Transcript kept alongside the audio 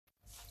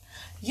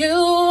You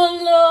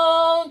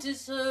alone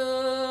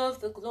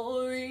deserve the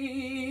glory.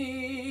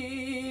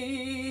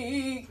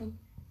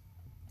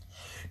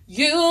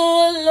 You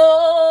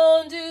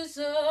alone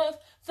deserve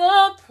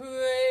the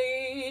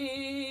praise.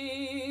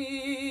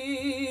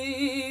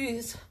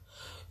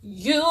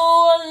 You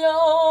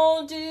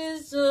alone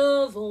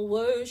deserve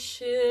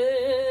worship.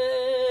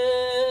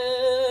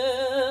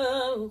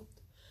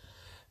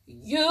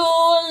 You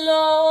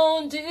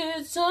alone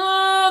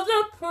deserve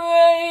the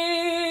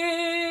praise.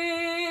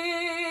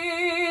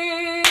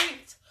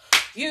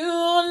 You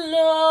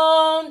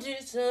alone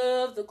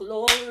deserve the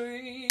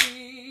glory.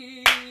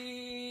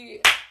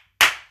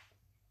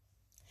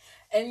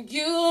 And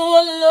you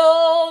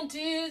alone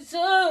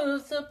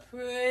deserve the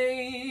praise.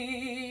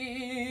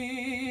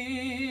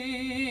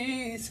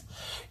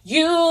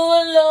 You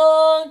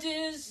alone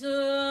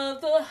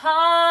deserve the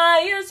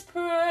highest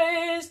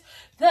praise.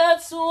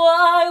 That's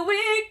why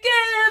we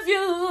give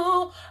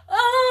you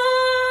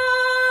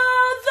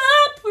all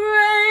the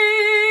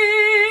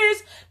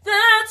praise.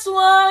 That's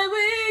why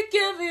we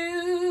give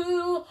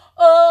you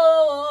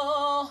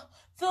all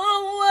the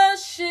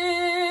worship.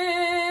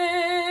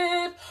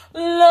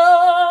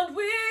 Lord,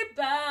 we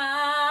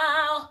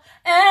bow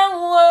and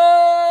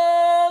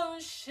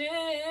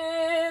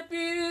worship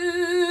you.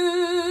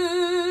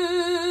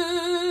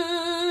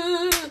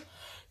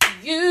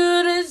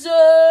 You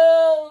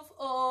deserve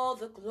all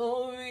the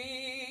glory.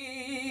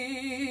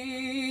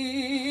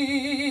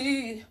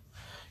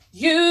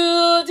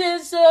 You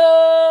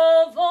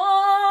deserve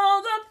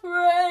all the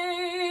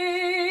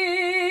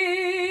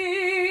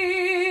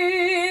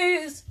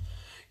praise.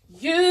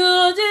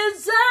 You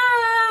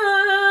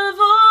deserve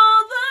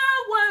all the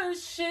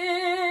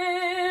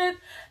worship.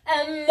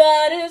 And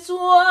that is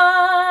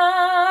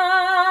why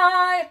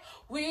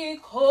we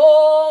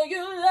call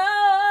you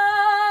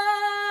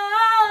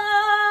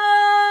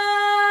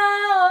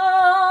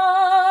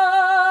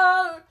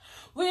Lord.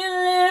 We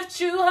lift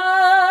you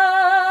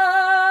high.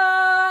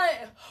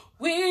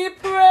 We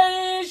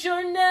praise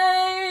your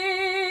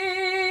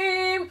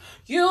name.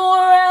 You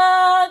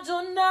are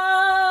Adonai.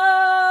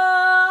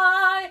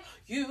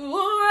 You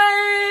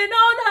reign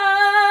on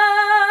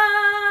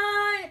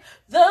high.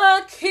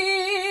 The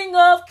King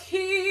of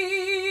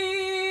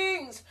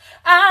Kings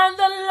and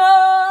the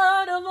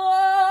Lord of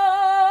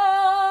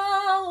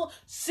all.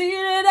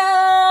 Seated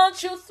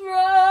at your throne.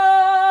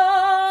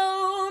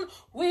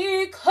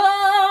 We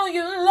call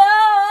you Lord.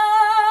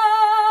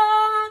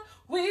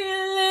 We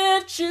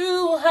lift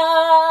you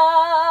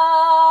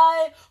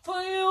high.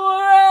 For you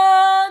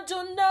are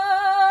Adonai,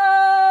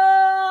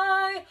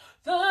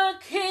 the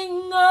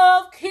King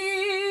of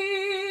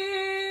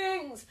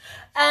Kings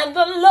and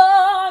the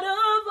Lord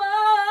of all.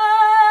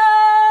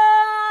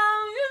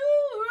 You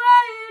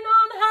reign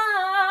on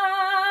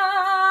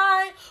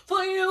high.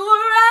 For you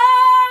are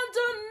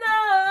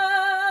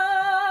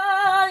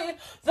Adonai,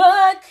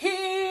 the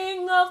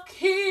King of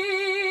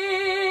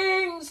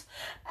Kings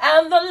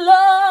and the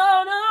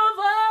Lord of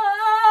all.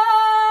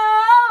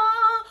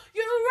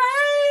 You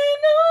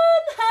reign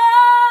on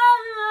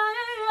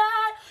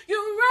high. You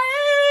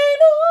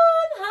reign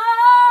on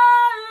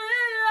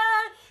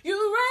high. You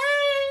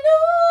reign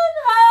on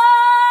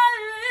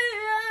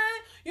high.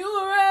 You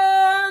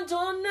reign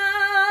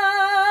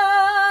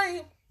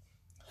Adonai,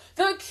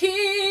 the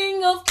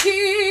King of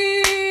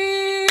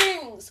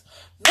Kings,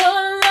 the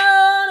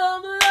Lord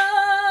of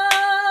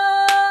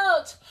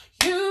Lords.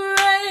 You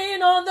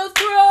reign on the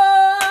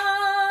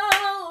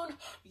throne.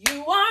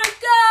 You are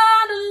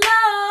God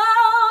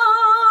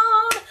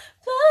alone,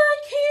 the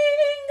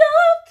King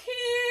of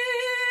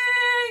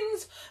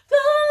Kings,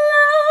 the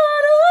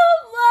Lord of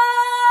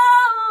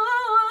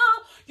all.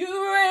 You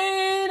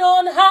reign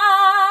on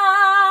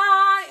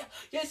high.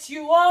 Yes,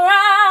 you are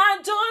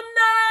Adonai.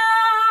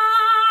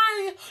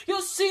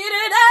 You're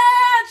seated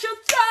at your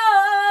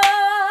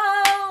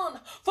throne.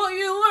 For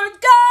you are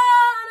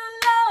God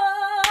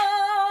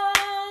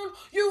alone.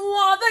 You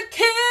are the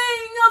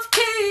King of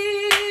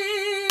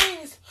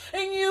Kings.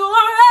 And you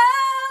are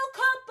El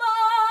Kabor.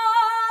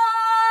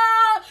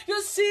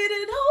 You're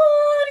seated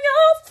on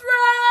your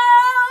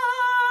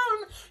throne.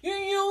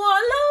 You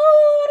are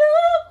Lord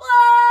of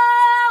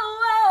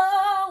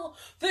all.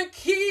 The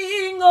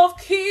King of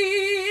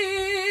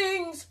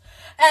Kings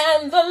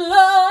and the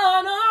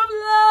Lord of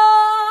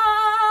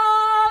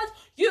Lords.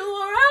 You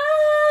are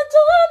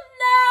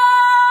Adonai,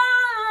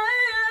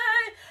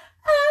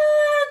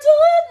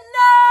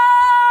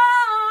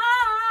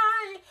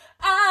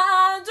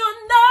 Adonai,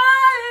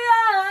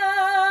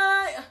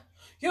 Adonai.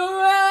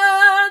 You're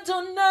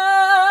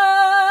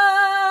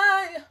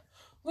Adonai.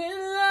 We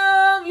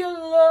love you,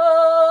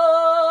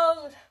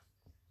 Lord.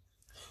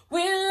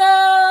 We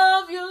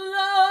love you,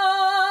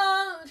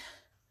 Lord.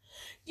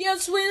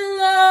 Yes, we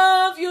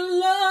love you,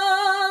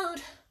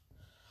 Lord.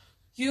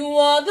 You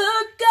are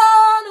the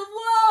God of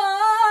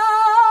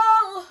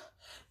war,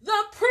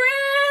 the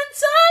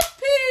Prince of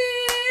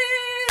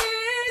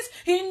Peace.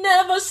 He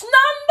never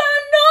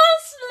slumbered nor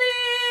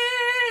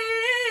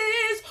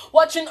sleeps,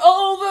 watching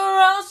over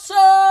our souls.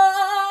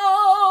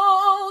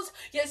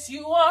 Yes,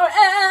 you are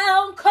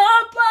El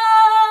Kabor.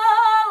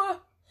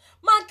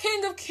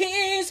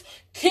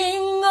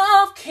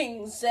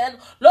 kings and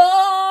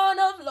Lord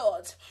of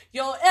lords.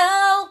 You're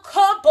El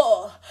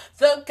Kabor,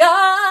 the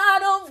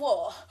God of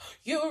war.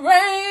 You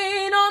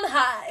reign on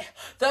high,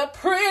 the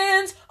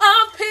Prince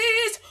of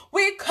Peace.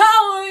 We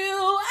call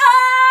you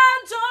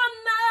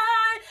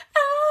Adonai,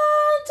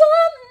 Adonai,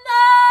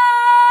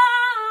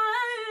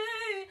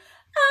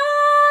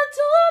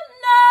 Adonai,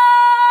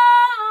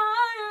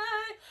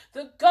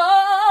 the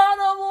God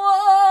of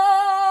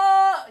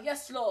war.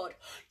 Yes, Lord,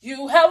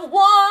 you have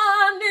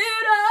won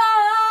it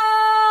all.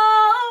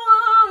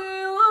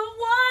 You have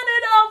won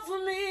it all for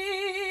me.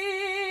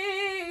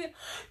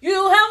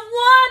 You have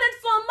won it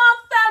for my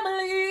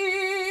family.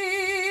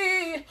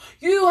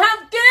 You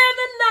have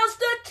given us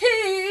the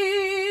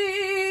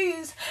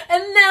keys,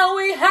 and now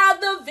we have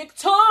the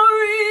victory.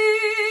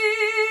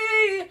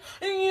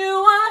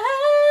 You are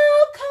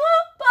El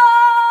Kabor.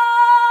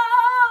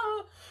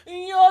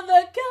 You're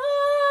the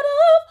God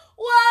of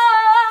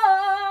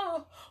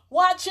war,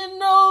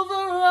 watching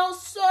over our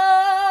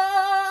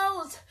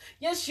souls.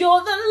 Yes,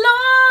 you're the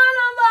Lord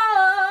of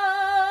all.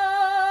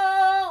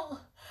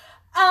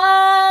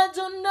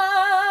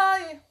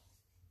 Adonai.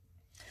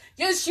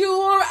 Yes, you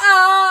are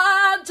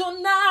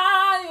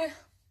Adonai.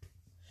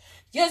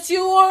 Yes,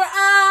 you are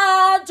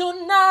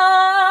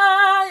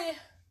Adonai.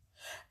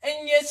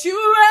 And yes, you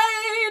are